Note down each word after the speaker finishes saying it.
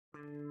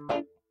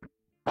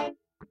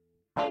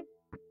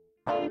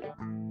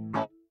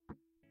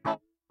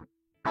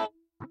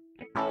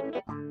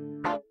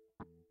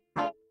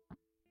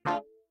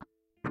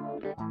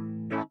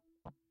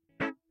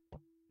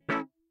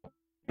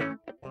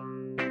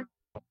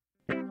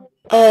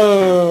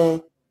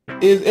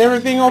Is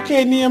everything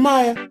okay,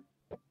 Nehemiah?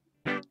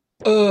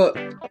 Uh,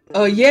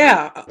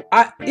 yeah,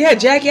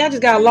 Jackie, I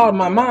just got a lot on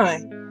my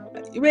mind.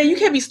 Man, you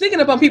can't be sneaking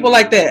up on people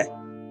like that.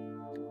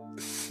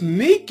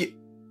 Sneaking?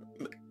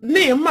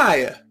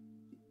 Nehemiah,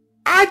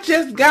 I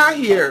just got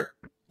here.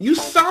 You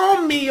saw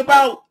me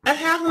about a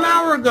half an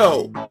hour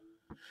ago.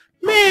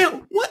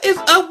 Man, what is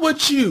up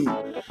with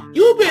you?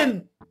 You've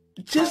been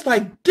just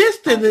like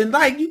distant and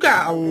like you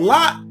got a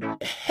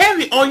lot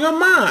heavy on your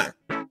mind.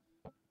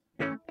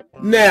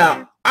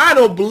 Now, I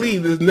don't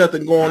believe there's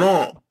nothing going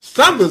on.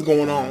 Something's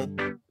going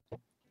on.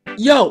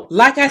 Yo,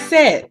 like I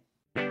said.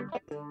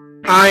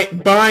 I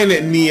ain't buying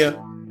it, Nia.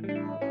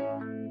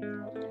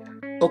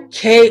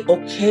 Okay.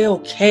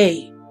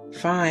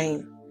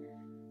 Fine.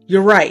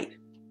 You're right.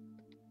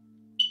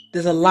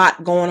 There's a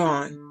lot going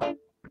on.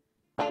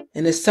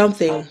 And there's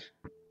something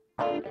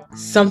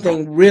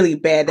really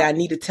bad that I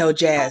need to tell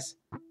Jazz.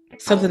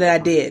 Something that I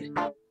did.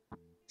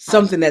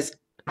 Something that's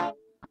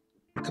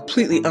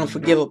completely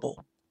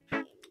unforgivable.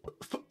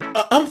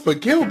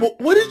 Unforgivable?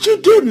 What did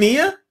you do,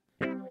 Nia?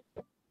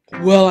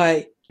 Well,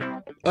 I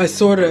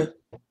sort of.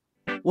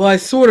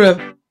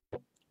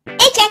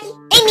 Hey, Jackie.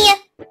 Hey, Mia.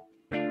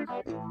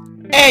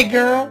 Hey,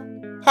 girl.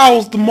 How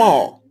was the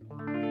mall?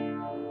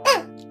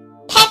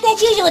 Packed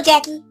as usual,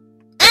 Jackie.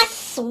 I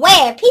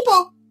swear,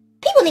 people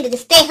needed to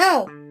stay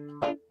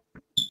home.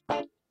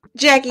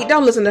 Jackie,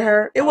 don't listen to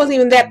her. It wasn't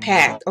even that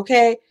packed,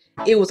 okay?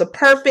 It was a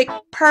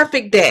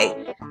perfect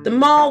day. The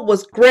mall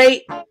was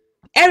great.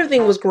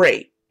 Everything was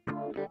great.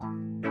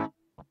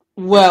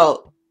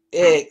 Well,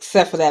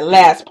 except for that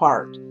last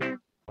part.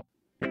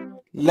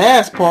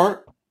 Last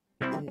part?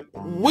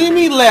 What do you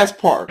mean last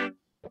part?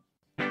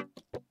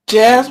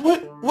 Jazz,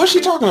 what's she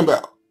talking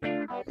about?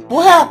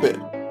 What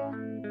happened?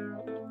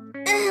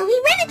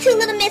 We ran into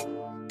Little Miss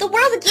The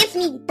World's Against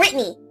Me,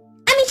 Brittany.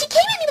 I mean, she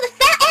came at me with a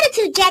foul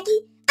attitude,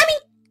 Jackie. I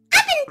mean,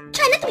 I've been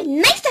trying not to be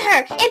nice to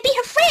her and be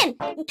her friend.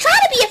 Try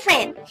to be a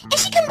friend. And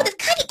she come with this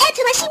cocky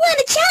attitude like she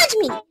wanted to challenge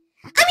me.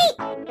 I mean,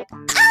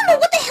 I don't know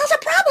what the hell's her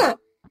problem.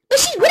 But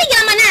she's really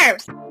getting on my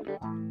nerves.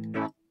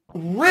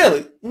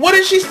 Really? What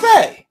did she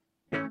say?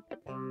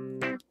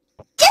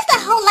 Just a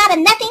whole lot of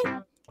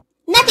nothing.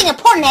 Nothing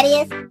important, that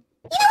is. You know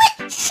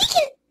what? She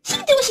can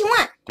do what she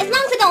wants, as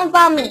long as it don't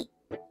involve me.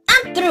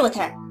 I'm through with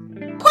her.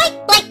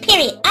 Point blank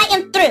period. I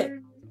am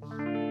through.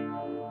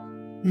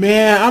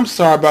 Man, I'm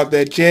sorry about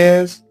that,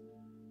 Jazz.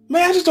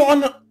 Man, I just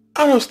don't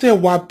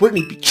understand why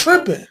Brittany be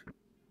tripping.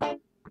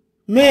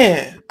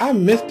 Man, I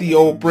miss the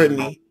old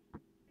Brittany.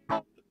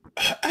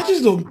 I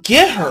just don't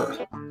get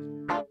her.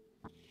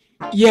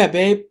 Yeah,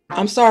 babe.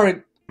 I'm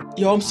sorry.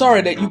 I'm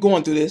sorry that you're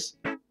going through this.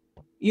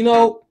 You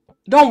know,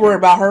 don't worry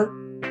about her.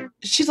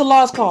 She's a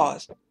lost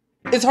cause.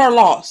 It's her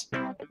loss.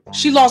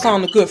 She lost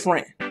on a good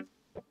friend.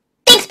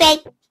 Thanks, babe.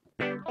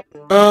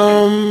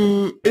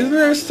 Isn't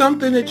there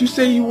something that you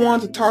said you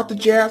wanted to talk to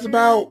Jazz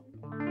about?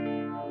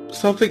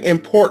 Something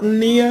important,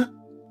 Nia?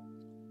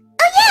 Oh,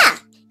 yeah.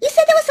 You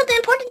said there was something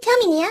important to tell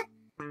me, Nia.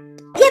 Yeah,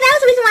 that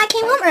was the reason why I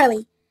came home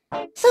early.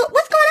 So,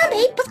 what's going on,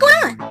 babe? What's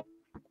going on?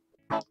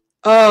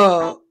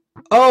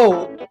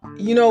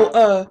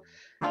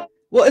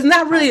 Well, it's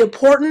not really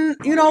important,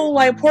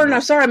 important.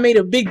 I'm sorry I made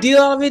a big deal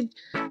out of it.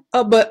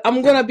 But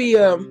I'm gonna be,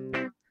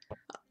 I'm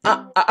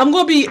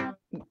gonna be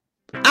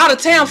out of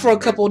town for a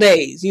couple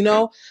days,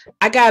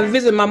 I gotta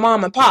visit my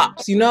mom and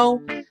pops, and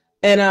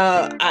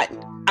I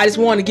just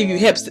wanted to give you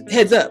heads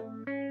up. Oh,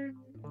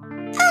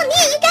 Nia,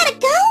 you gotta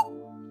go?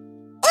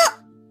 Well,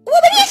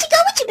 maybe I should go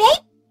with you,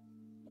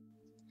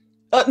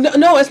 babe.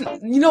 No, it's,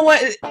 you know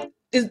what?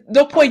 It's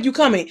no point you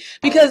coming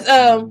because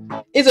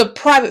it's a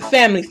private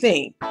family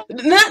thing.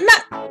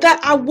 Not that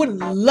I would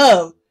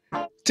love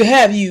to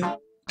have you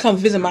come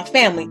visit my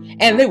family,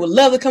 and they would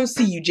love to come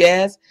see you,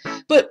 Jazz.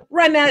 But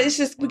right now, it's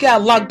just we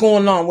got a lot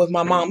going on with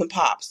my mom and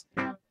pops.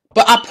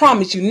 But I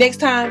promise you, next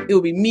time it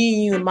will be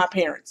me, you, and my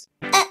parents.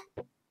 Okay.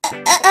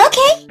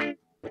 Okay,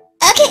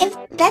 if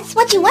that's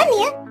what you want,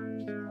 Nia.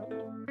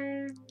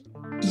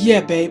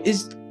 Yeah, babe.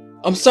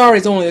 I'm sorry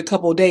it's only a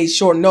couple of days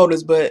short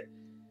notice, but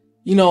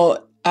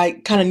I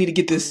kind of need to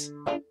get this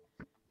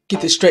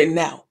straightened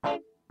out.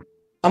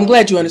 I'm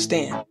glad you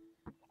understand.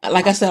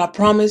 Like I said, I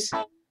promise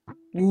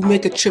we'll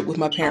make a trip with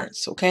my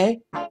parents, okay?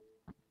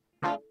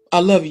 I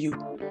love you.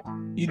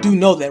 You do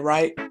know that,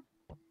 right?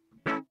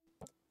 Of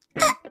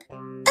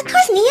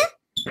course, Nia.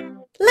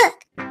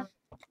 Look,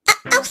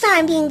 I'm sorry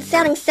I'm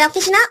sounding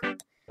selfish and all.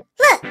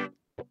 Look,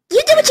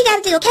 you do what you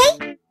gotta do,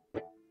 okay?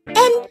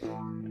 And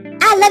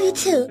I love you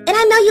too, and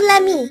I know you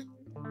love me.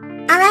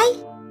 Alright?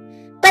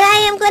 But I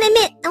am gonna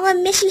admit, I'm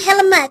gonna miss you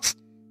hella much.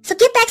 So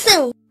get back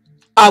soon.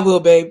 I will,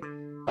 babe.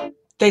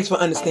 Thanks for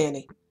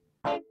understanding.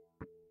 Well,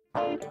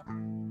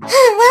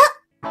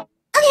 I'm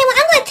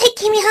gonna take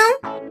Kimmy home.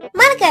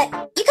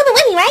 Monica, you coming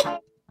with me, right?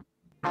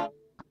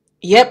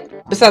 Yep.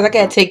 Besides, I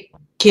gotta take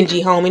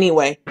Kenji home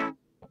anyway.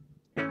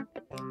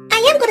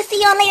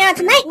 on later on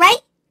tonight, right?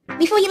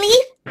 Before you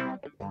leave?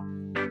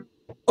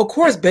 Of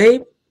course,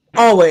 babe.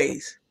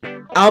 Always.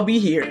 I'll be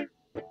here.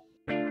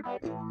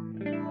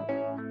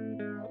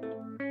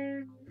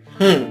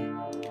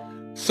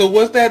 So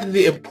was that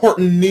the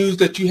important news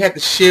that you had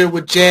to share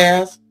with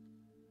Jazz?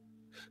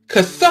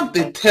 'Cause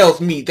something tells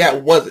me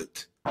that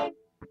wasn't.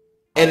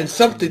 And then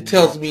something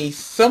tells me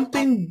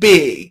something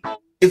big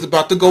is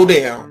about to go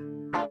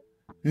down.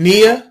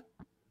 Nia,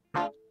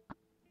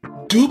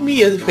 do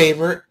me a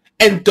favor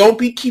and don't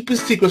be keeping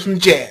secrets from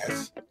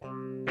Jazz.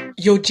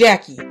 Yo,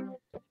 Jackie.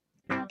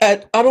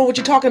 I don't know what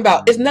you're talking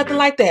about. It's nothing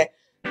like that.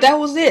 That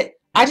was it.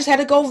 I just had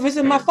to go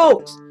visit my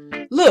folks.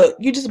 Look,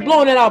 you just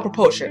blowing it out of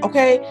proportion,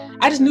 okay?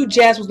 I just knew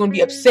Jazz was gonna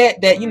be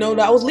upset that, that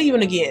I was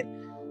leaving again.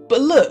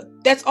 But look,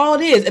 that's all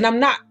it is, and I'm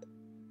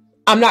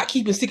not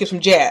keeping secrets from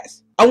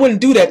Jazz. I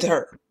wouldn't do that to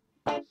her.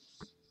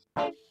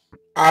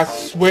 I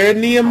swear,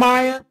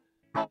 Nehemiah,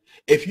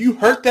 if you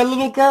hurt that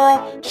little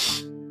girl,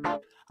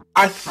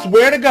 I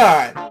swear to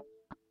God.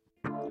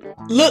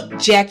 Look,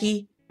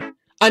 Jackie,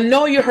 I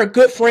know you're her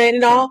good friend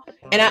and all,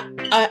 and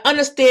I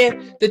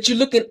understand that you're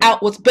looking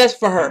out what's best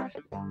for her.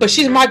 But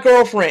she's my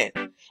girlfriend,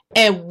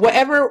 and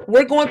whatever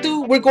we're going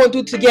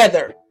through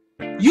together.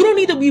 You don't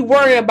need to be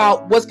worrying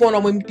about what's going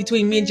on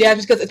between me and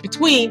Jazz, because it's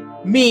between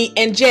me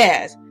and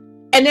Jazz,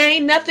 and there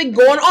ain't nothing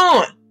going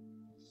on.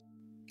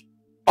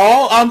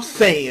 All I'm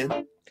saying,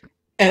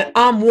 and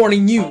I'm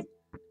warning you,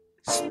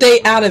 stay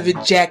out of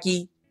it,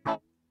 Jackie.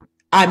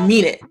 I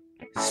mean it.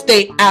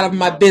 Stay out of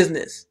my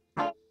business.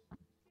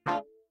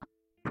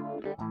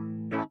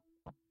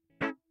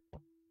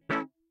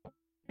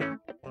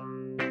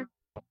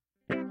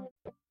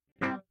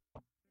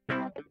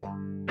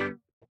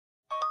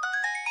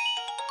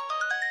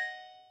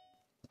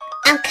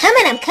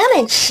 I'm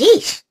coming.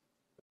 Sheesh.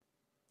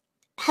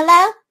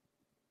 Hello?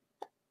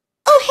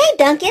 Oh, hey,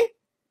 Duncan.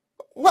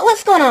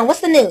 What's going on? What's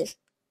the news?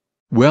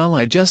 Well,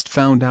 I just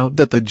found out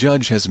that the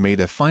judge has made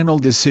a final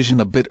decision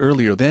a bit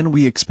earlier than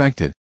we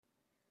expected.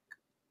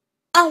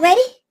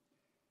 Already?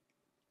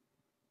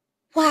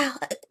 Wow.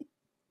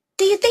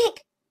 Do you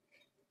think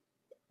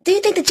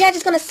the judge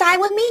is going to side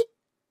with me?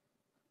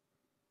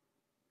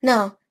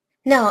 No.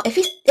 If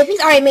he's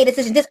already made a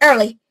decision this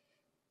early,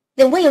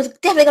 then William's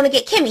definitely going to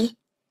get Kimmy.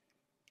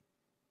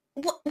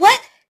 What?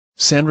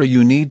 Sandra,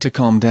 you need to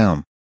calm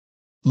down.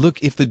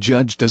 Look, if the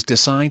judge does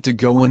decide to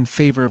go in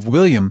favor of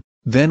William,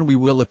 then we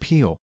will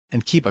appeal,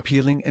 and keep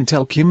appealing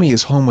until Kimmy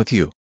is home with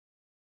you.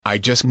 I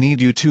just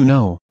need you to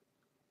know.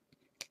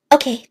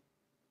 Okay.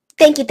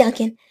 Thank you,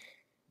 Duncan.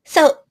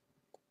 So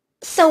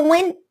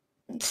when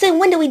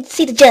do we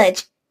see the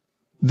judge?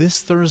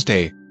 This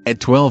Thursday, at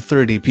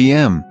 12:30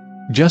 p.m.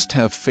 Just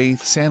have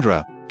faith,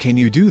 Sandra. Can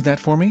you do that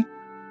for me?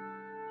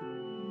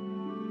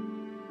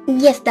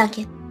 Yes,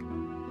 Duncan.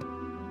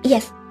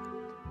 Yes.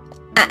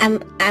 I'm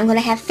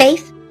gonna have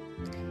faith,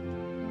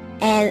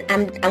 and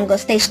I'm gonna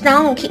stay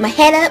strong and keep my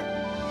head up.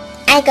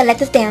 I ain't gonna let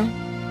this down.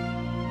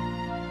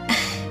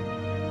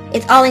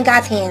 It's all in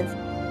God's hands.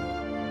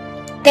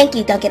 Thank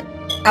you, Duncan.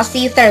 I'll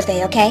see you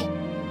Thursday, okay?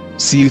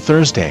 See you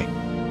Thursday.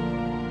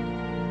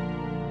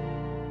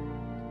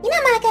 You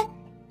know, Monica,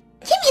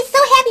 Kimmy is so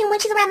happy when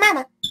she's around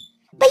Mama.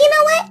 But you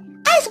know what?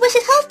 I just wish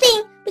this whole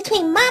thing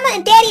between Mama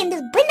and Daddy and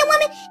this Brenda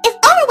woman is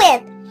over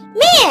with.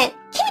 Man,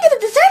 Kimmy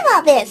doesn't deserve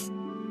all this.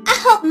 I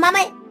hope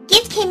Mama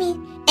gets Kimmy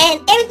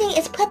and everything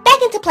is put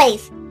back into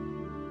place.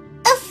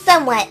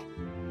 Somewhat.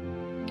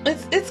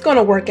 It's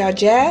gonna work out,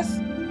 Jazz.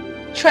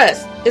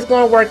 Trust, it's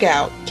gonna work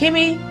out.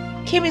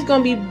 Kimmy's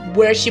gonna be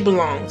where she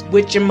belongs,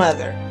 with your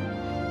mother.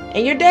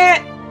 And your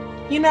dad,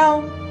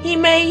 he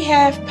may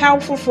have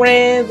powerful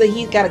friends and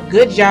he's got a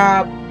good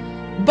job,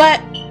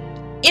 but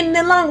in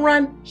the long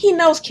run, he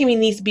knows Kimmy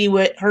needs to be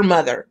with her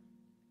mother.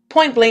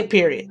 Point blank,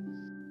 period.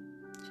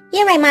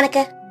 You're right, Monica.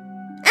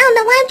 I don't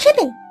know why I'm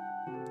tripping.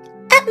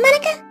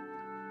 Monica,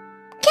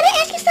 can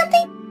I ask you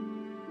something?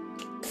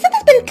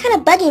 Something's been kind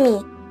of bugging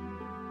me.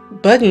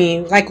 Bugging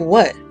you? Like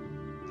what?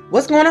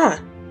 What's going on?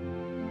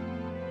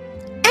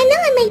 I know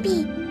I may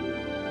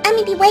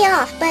be way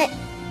off, but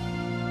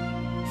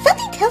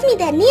something tells me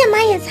that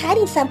Nehemiah is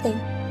hiding something.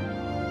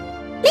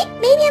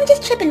 Maybe I'm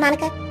just tripping,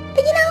 Monica.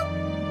 But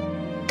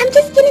I'm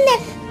just getting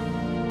that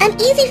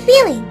uneasy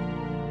feeling.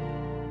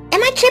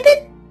 Am I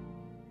tripping?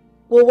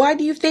 Well, why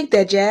do you think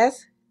that,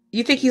 Jazz?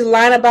 You think he's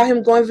lying about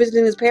him going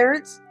visiting his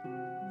parents?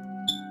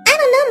 I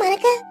don't know,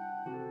 Monica.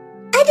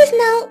 I just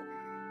know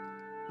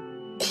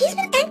he's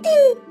been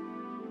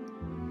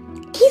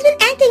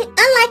acting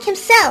unlike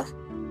himself.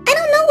 I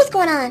don't know what's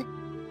going on.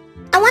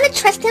 I want to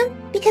trust him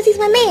because he's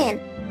my man.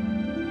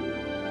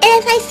 And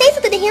if I say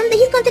something to him, then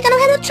he's going to think I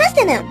don't have no trust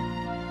in him.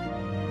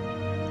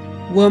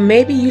 Well,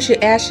 maybe you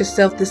should ask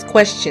yourself this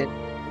question.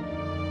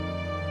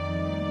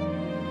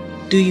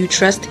 Do you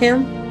trust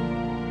him?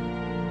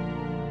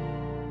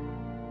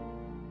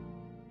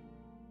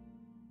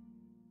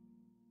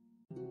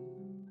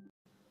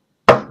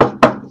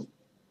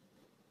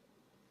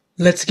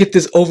 Let's get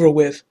this over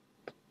with.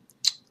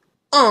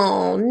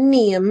 Oh,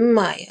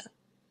 Nehemiah.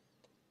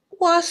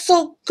 Why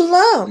so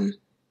glum?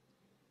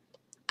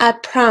 I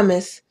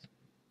promise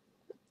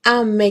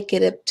I'll make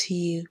it up to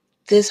you.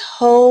 This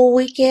whole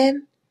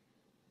weekend,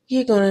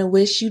 you're gonna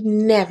wish you'd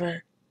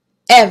never,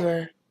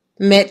 ever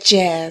met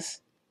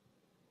Jazz.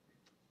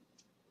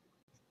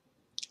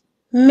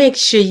 Make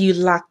sure you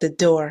lock the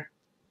door.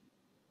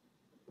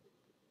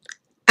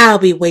 I'll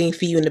be waiting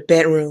for you in the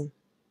bedroom.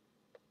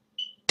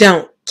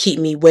 Don't keep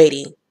me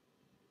waiting.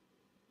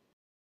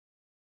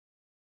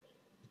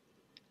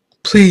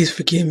 Please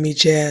forgive me,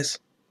 Jazz.